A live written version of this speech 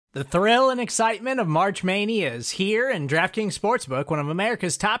The thrill and excitement of March Mania is here, and DraftKings Sportsbook, one of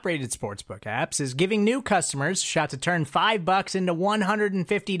America's top-rated sportsbook apps, is giving new customers a shot to turn $5 into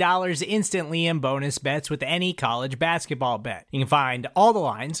 $150 instantly in bonus bets with any college basketball bet. You can find all the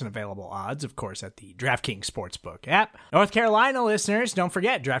lines and available odds, of course, at the DraftKings Sportsbook app. North Carolina listeners, don't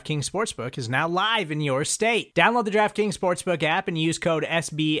forget, DraftKings Sportsbook is now live in your state. Download the DraftKings Sportsbook app and use code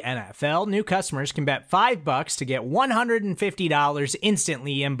SBNFL. New customers can bet $5 to get $150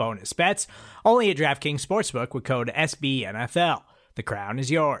 instantly in bonus bets, only at DraftKings Sportsbook with code SBNFL. The crown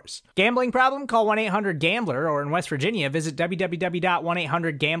is yours. Gambling problem? Call 1-800-GAMBLER, or in West Virginia, visit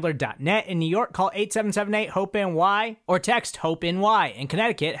www.1800gambler.net. In New York, call 877-8-HOPE-NY or text HOPE-NY. In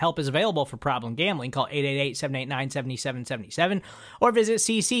Connecticut, help is available for problem gambling. Call 888-789-7777 or visit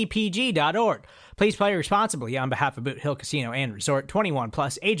ccpg.org. Please play responsibly on behalf of Boot Hill Casino and Resort. 21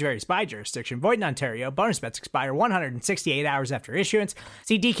 plus, age varies by jurisdiction. Void in Ontario. Bonus bets expire 168 hours after issuance.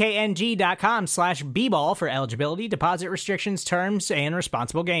 See dkng.com/bball for eligibility, deposit restrictions, terms, and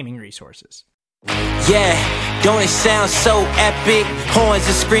responsible gaming resources. Yeah, don't it sound so epic? Horns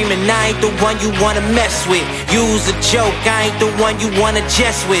are screaming, I ain't the one you wanna mess with. Use a joke, I ain't the one you wanna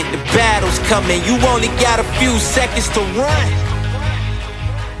jest with. The battle's coming, you only got a few seconds to run.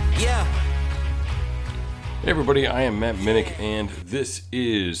 Yeah. Hey everybody, I am Matt Minnick, and this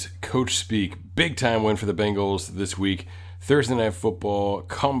is Coach Speak. Big time win for the Bengals this week. Thursday Night Football,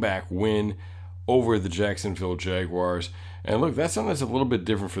 comeback win over the Jacksonville Jaguars. And look, that's something that's a little bit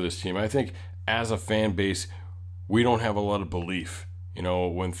different for this team. I think as a fan base, we don't have a lot of belief. You know,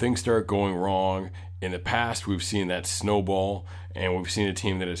 when things start going wrong, in the past we've seen that snowball, and we've seen a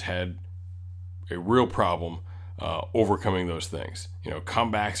team that has had a real problem overcoming those things. You know,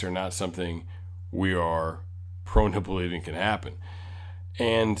 comebacks are not something we are prone to believing can happen.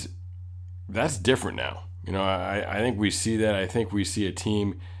 And that's different now. You know, I think we see that. I think we see a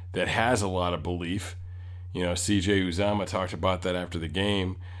team that has a lot of belief. You know, CJ Uzomah talked about that after the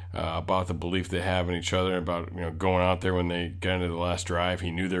game, about the belief they have in each other, about, you know, going out there when they got into the last drive.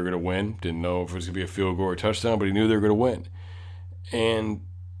 He knew they were going to win. Didn't know if it was going to be a field goal or a touchdown, but he knew they were going to win. And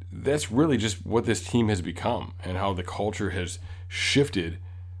that's really just what this team has become and how the culture has shifted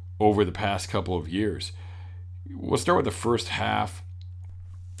over the past couple of years. We'll start with the first half.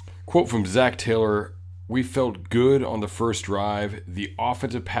 Quote from Zach Taylor: "We felt good on the first drive. The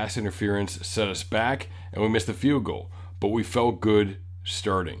offensive pass interference set us back, and we missed the field goal. But we felt good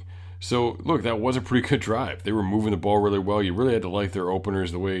starting." So, look, that was a pretty good drive. They were moving the ball really well. You really had to like their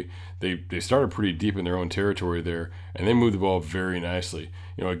openers, the way they started pretty deep in their own territory there, and they moved the ball very nicely.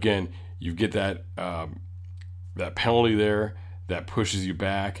 You know, again, you get that that penalty there that pushes you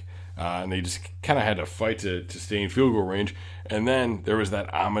back. And they just kind of had to fight to stay in field goal range. And then there was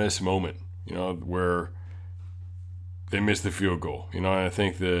that ominous moment, you know, where they missed the field goal. You know, and I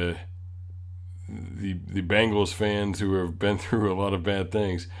think the Bengals fans who have been through a lot of bad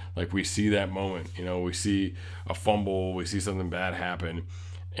things, like, we see that moment. You know, we see a fumble, we see something bad happen,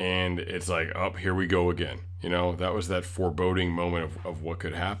 and it's like, oh, here we go again. You know, that was that foreboding moment of what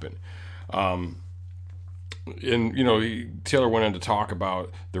could happen. And, you know, Taylor went on to talk about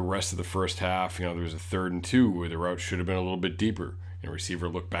the rest of the first half. You know, there was a 3rd and 2 where the route should have been a little bit deeper. You know, receiver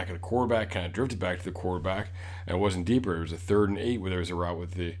looked back at the quarterback, kind of drifted back to the quarterback, and it wasn't deeper. It was a 3rd and 8 where there was a route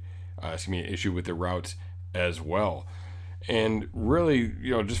with the, issue with the routes as well. And really,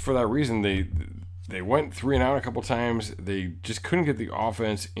 you know, just for that reason, they went 3 and out a couple times. They just couldn't get the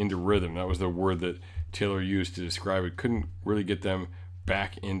offense into rhythm. That was the word that Taylor used to describe it. Couldn't really get them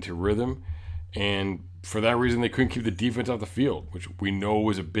back into rhythm. And for that reason, they couldn't keep the defense off the field, which we know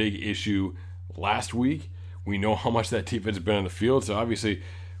was a big issue last week. We know how much that defense has been on the field. So obviously,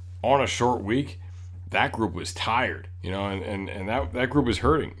 on a short week, that group was tired, you know, and that group was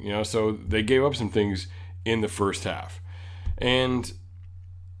hurting, you know. So they gave up some things in the first half. And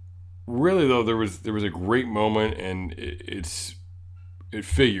really, though, there was a great moment, and it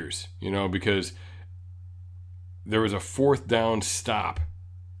figures, you know, because there was a 4th down stop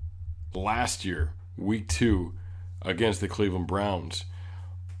last year, week 2, against the Cleveland Browns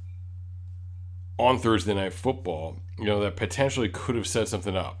on Thursday Night Football, you know, that potentially could have set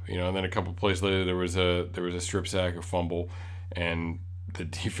something up, you know. And then a couple plays later, there was a strip sack, a fumble, and the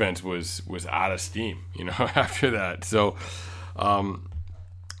defense was out of steam, you know, after that. So,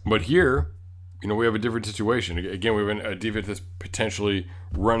 but here, you know, we have a different situation. Again, we have a defense that's potentially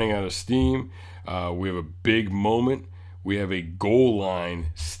running out of steam. We have a big moment. We have a goal line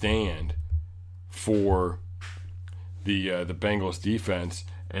stand for the Bengals defense,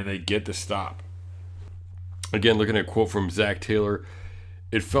 and they get the stop. Again, looking at a quote from Zach Taylor,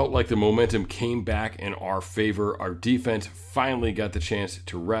 it felt like the momentum came back in our favor. Our defense finally got the chance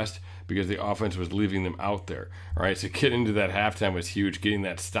to rest because the offense was leaving them out there. All right, so getting into that halftime was huge. Getting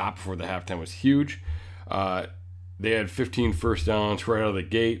that stop before the halftime was huge. They had 15 first downs right out of the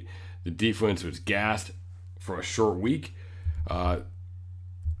gate. The defense was gassed for a short week.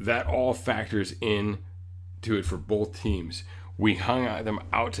 That all factors in to it for both teams. We hung them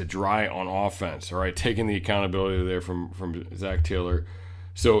out to dry on offense, all right, taking the accountability there from Zach Taylor.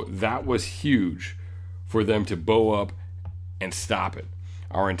 So that was huge for them to bow up and stop it.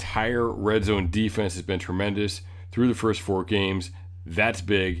 Our entire red zone defense has been tremendous through the first 4 games. That's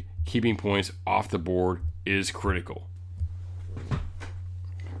big. Keeping points off the board is critical.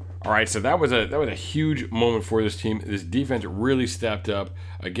 All right, so that was a huge moment for this team. This defense really stepped up.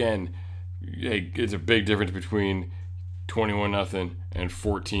 Again, it's a big difference between 21-0 and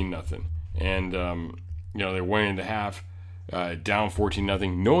 14-0. And they went into half down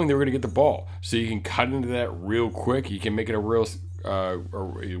 14-0, knowing they were going to get the ball. So you can cut into that real quick. You can make it a real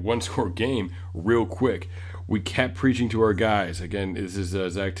one-score game real quick. We kept preaching to our guys. Again, this is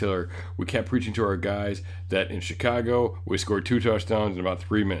Zach Taylor. We kept preaching to our guys that in Chicago, we scored 2 touchdowns in about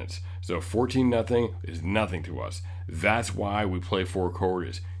 3 minutes. So 14-0 is nothing to us. That's why we play 4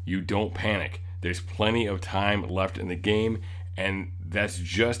 quarters. You don't panic. There's plenty of time left in the game, and that's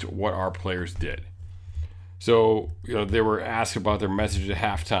just what our players did. So, they were asked about their message at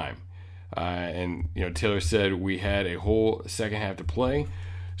halftime. And Taylor said we had a whole second half to play,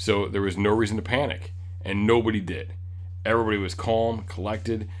 so there was no reason to panic. And nobody did. Everybody was calm,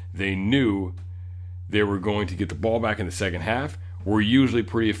 collected. They knew they were going to get the ball back in the second half. We're usually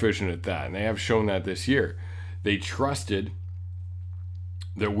pretty efficient at that, and they have shown that this year. They trusted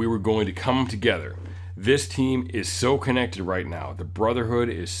that we were going to come together. This team is so connected right now. The brotherhood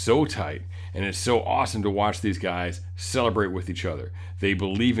is so tight, and it's so awesome to watch these guys celebrate with each other. They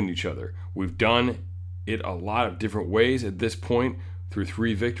believe in each other. We've done it a lot of different ways at this point through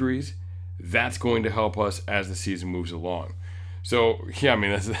 3 victories. That's going to help us as the season moves along. So, yeah, I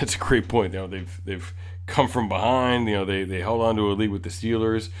mean, that's a great point. They've come from behind. They held on to a lead with the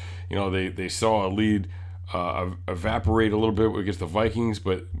Steelers. They saw a lead evaporate a little bit against the Vikings,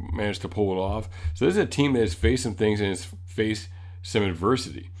 but managed to pull it off. So this is a team that has faced some things and has faced some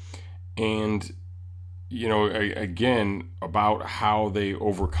adversity. And, again, about how they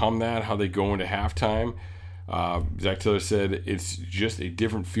overcome that, how they go into halftime. Zach Taylor said it's just a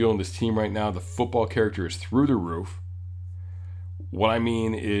different feel in this team right now. The football character is through the roof. What I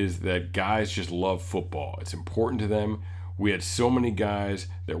mean is that guys just love football. It's important to them. We had so many guys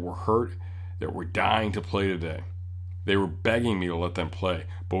that were hurt, that were dying to play today. They were begging me to let them play,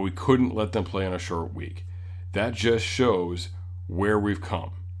 but we couldn't let them play on a short week. That just shows where we've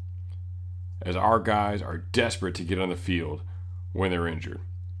come, as our guys are desperate to get on the field when they're injured.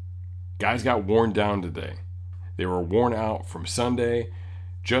 Guys got worn down today. They were worn out from Sunday,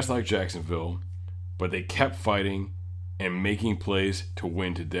 just like Jacksonville, but they kept fighting and making plays to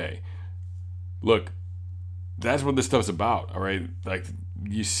win today. Look, that's what this stuff's about, all right? Like,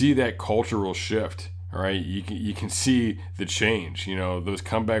 you see that cultural shift, all right? You can see the change, those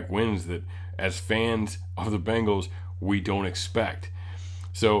comeback wins that as fans of the Bengals, we don't expect.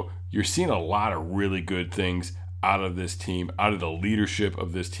 So you're seeing a lot of really good things out of this team, out of the leadership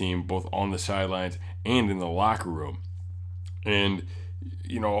of this team, both on the sidelines and in the locker room. And,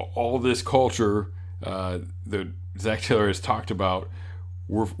 all this culture that Zach Taylor has talked about,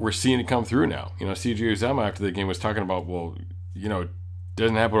 we're seeing it come through now. C.J. Uzomah after the game was talking about, it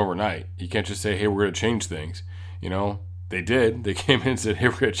doesn't happen overnight. You can't just say, hey, we're going to change things. They did. They came in and said, hey,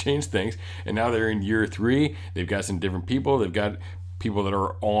 we're going to change things. And now they're in year 3. They've got some different people. They've got people that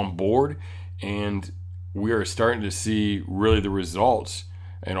are on board. And we are starting to see really the results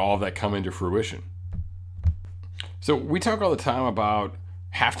and all of that come into fruition. So we talk all the time about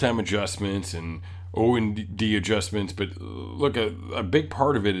halftime adjustments and O&D adjustments, but look, a big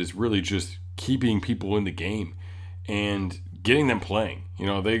part of it is really just keeping people in the game and getting them playing.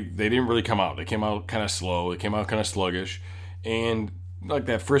 They didn't really come out. They came out kind of slow. They came out kind of sluggish. And like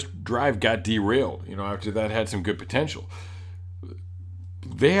that first drive got derailed. After that had some good potential.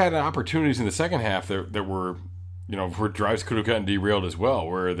 They had opportunities in the second half that were, where drives could have gotten derailed as well,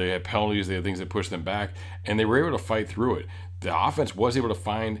 where they had penalties, they had things that pushed them back, and they were able to fight through it. The offense was able to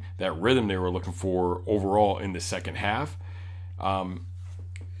find that rhythm they were looking for overall in the second half. But,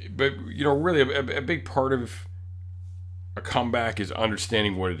 really a big part of a comeback is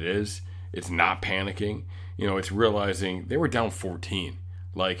understanding what it is. It's not panicking. It's realizing they were down 14.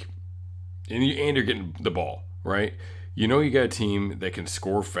 And you're getting the ball, right? You got a team that can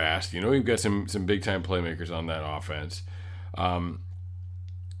score fast. You've got some big-time playmakers on that offense.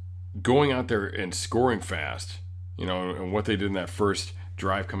 going out there and scoring fast, and what they did in that first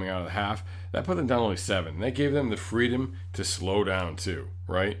drive coming out of the half, that put them down only 7. That gave them the freedom to slow down too,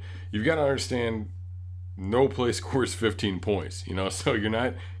 right? You've got to understand, no play scores 15 points, so you're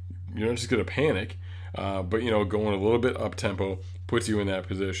not just going to panic, but going a little bit up tempo puts you in that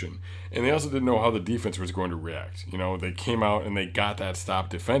position. And they also didn't know how the defense was going to react. They came out and they got that stop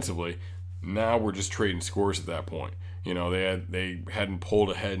defensively. Now we're just trading scores at that point. They hadn't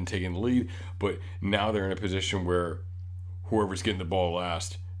pulled ahead and taken the lead, but now they're in a position where whoever's getting the ball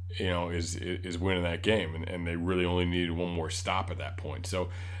last, is winning that game, and they really only needed one more stop at that point. So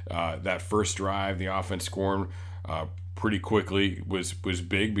that first drive, the offense scoring pretty quickly was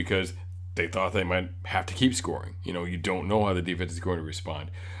big because they thought they might have to keep scoring. You don't know how the defense is going to respond,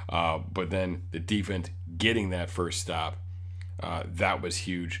 but then the defense getting that first stop, that was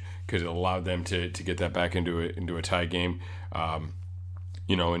huge because it allowed them to get that back into a tie game. And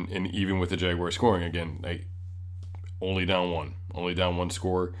even with the Jaguars scoring again, only down one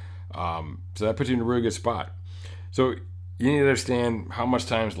score. So that puts you in a really good spot. So you need to understand how much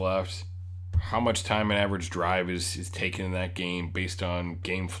time's left, how much time an average drive is taken in that game based on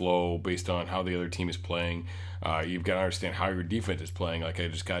game flow, based on how the other team is playing. You've got to understand how your defense is playing, like I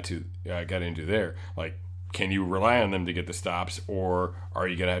just got into there. Like, can you rely on them to get the stops, or are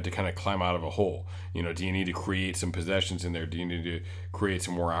you going to have to kind of climb out of a hole? Do you need to create some possessions in there? Do you need to create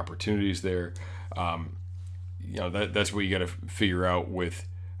some more opportunities there? That's what you got to figure out with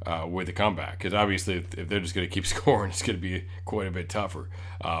the comeback, because obviously if they're just going to keep scoring, it's going to be quite a bit tougher.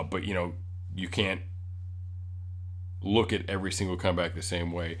 But you can't look at every single comeback the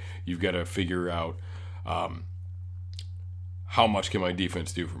same way. You've got to figure out how much can my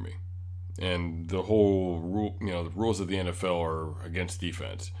defense do for me. And the whole rule, the rules of the NFL are against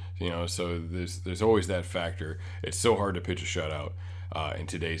defense. So there's always that factor. It's so hard to pitch a shutout in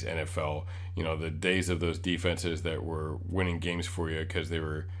today's NFL. The days of those defenses that were winning games for you because they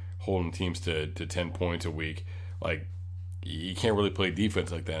were holding teams to 10 points a week, like, you can't really play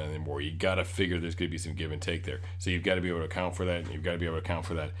defense like that anymore. You got to figure there's going to be some give and take there. So you've got to be able to account for that, and you've got to be able to account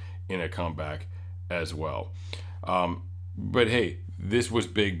for that in a comeback as well. But hey, this was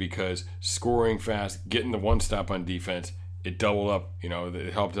big because scoring fast, getting the one stop on defense, it doubled up.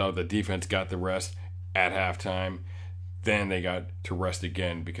 It helped out. The defense got the rest at halftime. Then they got to rest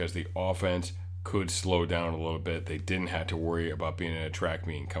again because the offense could slow down a little bit. They didn't have to worry about being in a track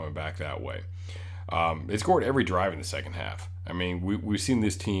meet and coming back that way. They scored every drive in the second half. I mean, we've seen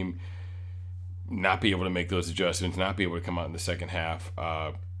this team not be able to make those adjustments, not be able to come out in the second half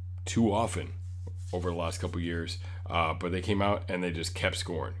too often over the last couple of years. But they came out and they just kept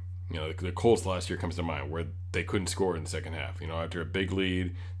scoring. The Colts last year comes to mind, where they couldn't score in the second half. After a big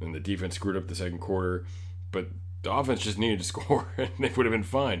lead, then the defense screwed up the second quarter, but the offense just needed to score, and they would have been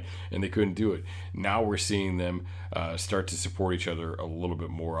fine, and they couldn't do it. Now we're seeing them start to support each other a little bit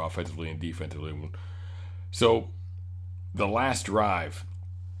more offensively and defensively. So the last drive,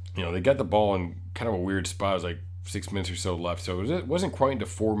 they got the ball in kind of a weird spot. It was like 6 minutes or so left, so it wasn't quite into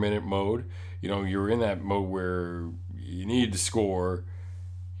 4-minute mode. You were in that mode where you needed to score.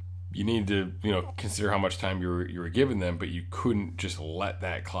 You need to, consider how much time you were giving them, but you couldn't just let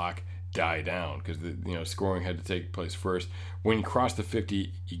that clock die down because scoring had to take place first. When you cross the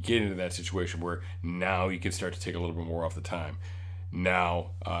 50, you get into that situation where now you can start to take a little bit more off the time.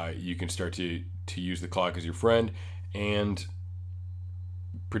 Now you can start to use the clock as your friend, and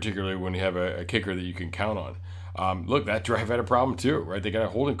particularly when you have a kicker that you can count on. Look, that drive had a problem too, right? They got a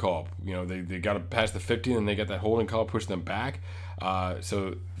holding call. They got to pass the 50, and they got that holding call, push them back.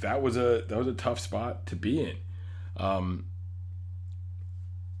 So that was a tough spot to be in.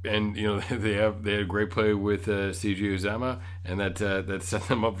 And they had a great play with CJ Uzomah, and that set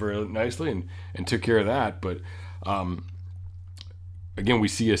them up very nicely and took care of that. But again, we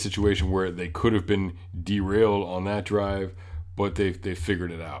see a situation where they could have been derailed on that drive, but they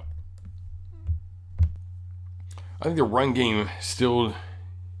figured it out. I think the run game still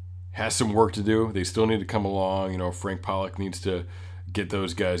has some work to do. They still need to come along. Frank Pollock needs to get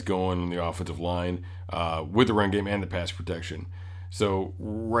those guys going on the offensive line with the run game and the pass protection. So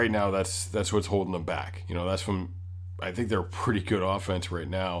right now, that's what's holding them back. That's from, I think they're a pretty good offense right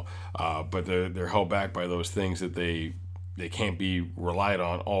now, but they're held back by those things that they can't be relied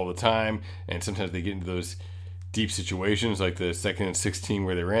on all the time, and sometimes they get into those deep situations like the 2nd and 16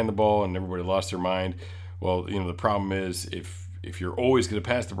 where they ran the ball and everybody lost their mind. Well, the problem is if you're always going to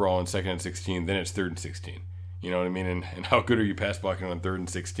pass the ball on 2nd and 16, then it's 3rd and 16. You know what I mean? And how good are you pass blocking on 3rd and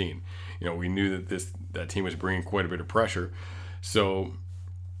 16? We knew that team was bringing quite a bit of pressure. So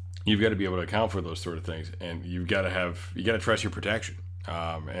you've got to be able to account for those sort of things, and you got to trust your protection.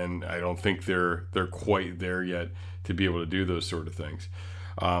 And I don't think they're quite there yet to be able to do those sort of things.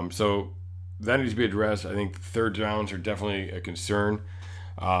 So that needs to be addressed. I think third downs are definitely a concern.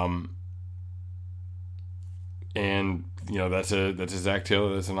 And that's a Zac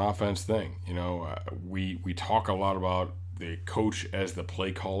Taylor, that's an offense thing. We talk a lot about the coach as the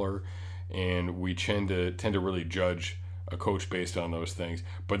play caller, and we tend to really judge a coach based on those things.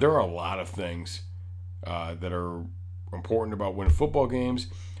 But there are a lot of things that are important about winning football games.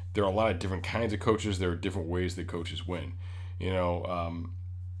 There are a lot of different kinds of coaches. There are different ways that coaches win.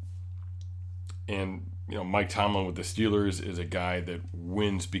 Mike Tomlin with the Steelers is a guy that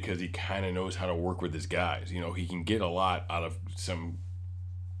wins because he kind of knows how to work with his guys. He can get a lot out of some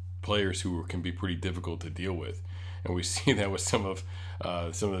players who can be pretty difficult to deal with, and we see that with some of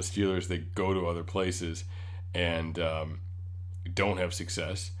the Steelers that go to other places and don't have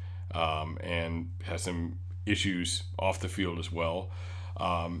success, and have some issues off the field as well.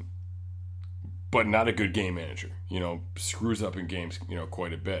 But not a good game manager. Screws up in games,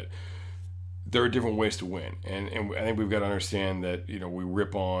 quite a bit. There are different ways to win, and I think we've got to understand that we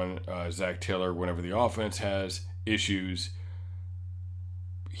rip on Zac Taylor whenever the offense has issues.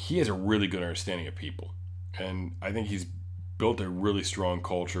 He has a really good understanding of people, and I think he's built a really strong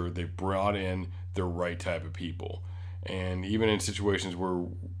culture. They've brought in the right type of people, and even in situations where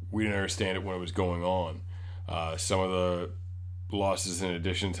we didn't understand it when it was going on, some of the losses and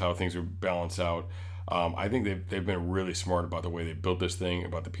additions, how things are balanced out. I think they've been really smart about the way they built this thing,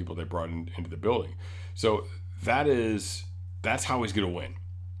 about the people they brought into the building. So that's how he's going to win,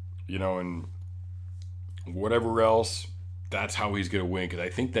 and whatever else, that's how he's going to win, because I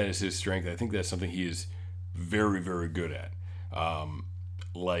think that is his strength. I think that's something he is very, very good at.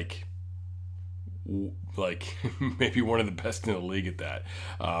 Like maybe one of the best in the league at that.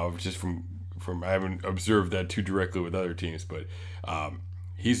 Just from I haven't observed that too directly with other teams, but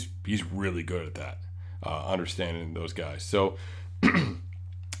he's really good at that. Understanding those guys. So I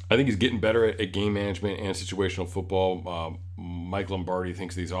think he's getting better at game management and situational football. Mike Lombardi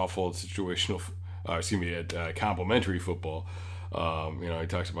thinks he's awful at complimentary football. He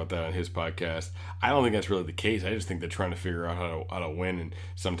talks about that on his podcast. I don't think that's really the case. I just think they're trying to figure out how to win, and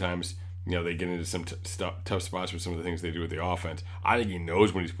sometimes they get into some tough spots with some of the things they do with the offense. I think he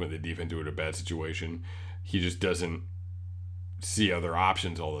knows when he's putting the defense into a bad situation. He just doesn't see other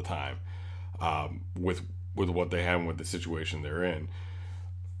options all the time. With what they have and with the situation they're in.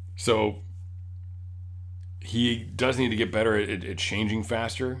 So he does need to get better at changing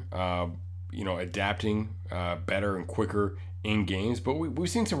faster, adapting better and quicker in games. But we've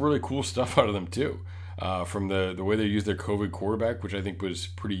seen some really cool stuff out of them too, from the way they used their COVID quarterback, which I think was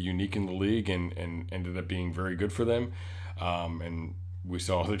pretty unique in the league and ended up being very good for them. And we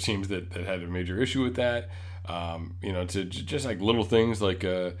saw other teams that had a major issue with that. To just like little things like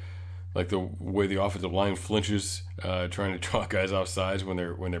the way the offensive line flinches, trying to draw guys off sides when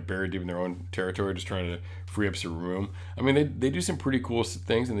they're buried deep in their own territory, just trying to free up some room. I mean, they do some pretty cool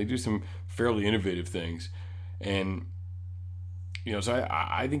things, and they do some fairly innovative things. And so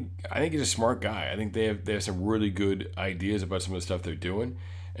I think he's a smart guy. I think they have some really good ideas about some of the stuff they're doing,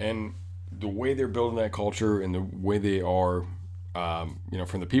 and the way they're building that culture and the way they are,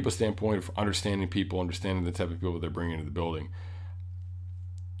 from the people standpoint of understanding people, understanding the type of people they're bringing into the building.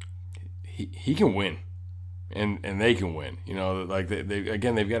 He can win, and they can win.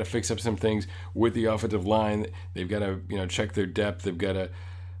 They've got to fix up some things with the offensive line. They've got to check their depth. They've got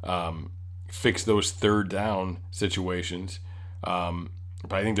to fix those third down situations. But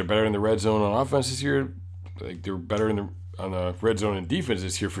I think they're better in the red zone on offense this year. Like they're better on the red zone and defense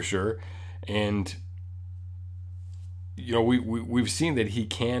this year for sure. And we've seen that he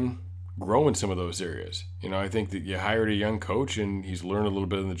can grow in some of those areas. I think that you hired a young coach and he's learned a little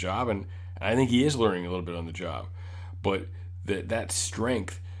bit on the job, and I think he is learning a little bit on the job. But that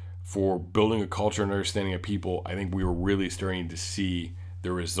strength for building a culture and understanding of people, I think we were really starting to see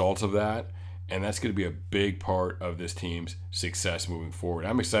the results of that, and that's going to be a big part of this team's success moving forward.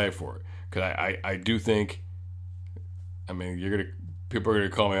 I'm excited for it because I do think, people are going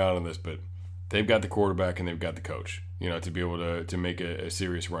to call me out on this, but they've got the quarterback and they've got the coach, to be able to make a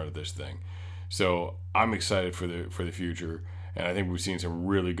serious run at this thing. So I'm excited for the future, and I think we've seen some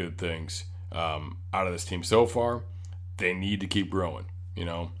really good things out of this team so far. They need to keep growing.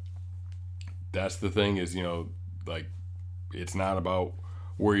 That's the thing is, it's not about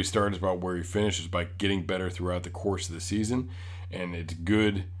where you start, it's about where you finish. It's about getting better throughout the course of the season, and it's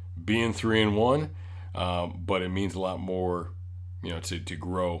good being 3-1, but it means a lot more, to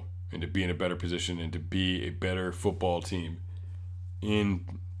grow and to be in a better position and to be a better football team in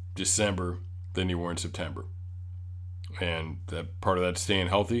December than you were in September. And that part of that's staying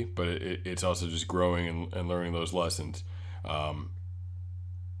healthy, but it's also just growing and learning those lessons about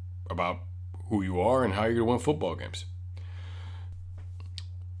who you are and how you're going to win football games.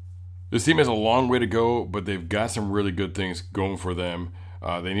 This team has a long way to go, but they've got some really good things going for them.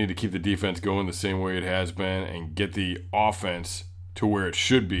 They need to keep the defense going the same way it has been and get the offense to where it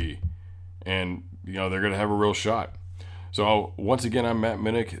should be. And, they're going to have a real shot. So, once again, I'm Matt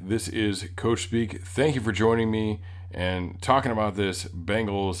Minnick. This is Coach Speak. Thank you for joining me and talking about this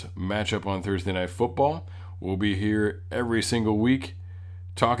Bengals matchup on Thursday Night Football. We'll be here every single week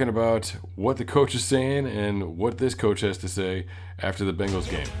talking about what the coach is saying and what this coach has to say after the Bengals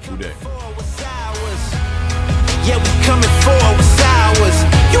game. Who day? Yeah, we coming forward with sours.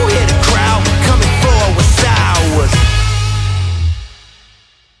 You hear the crowd coming forward with sours.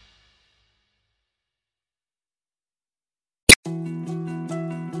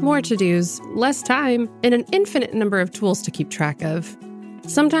 More to-dos, less time, and an infinite number of tools to keep track of.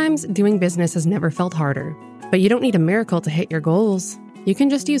 Sometimes doing business has never felt harder, but you don't need a miracle to hit your goals. You can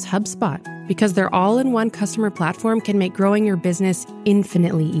just use HubSpot, because their all-in-one customer platform can make growing your business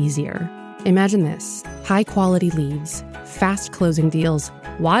infinitely easier. Imagine this: high-quality leads, fast closing deals,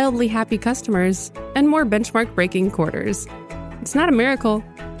 wildly happy customers, and more benchmark-breaking quarters. It's not a miracle,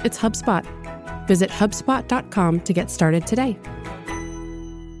 it's HubSpot. Visit HubSpot.com to get started today.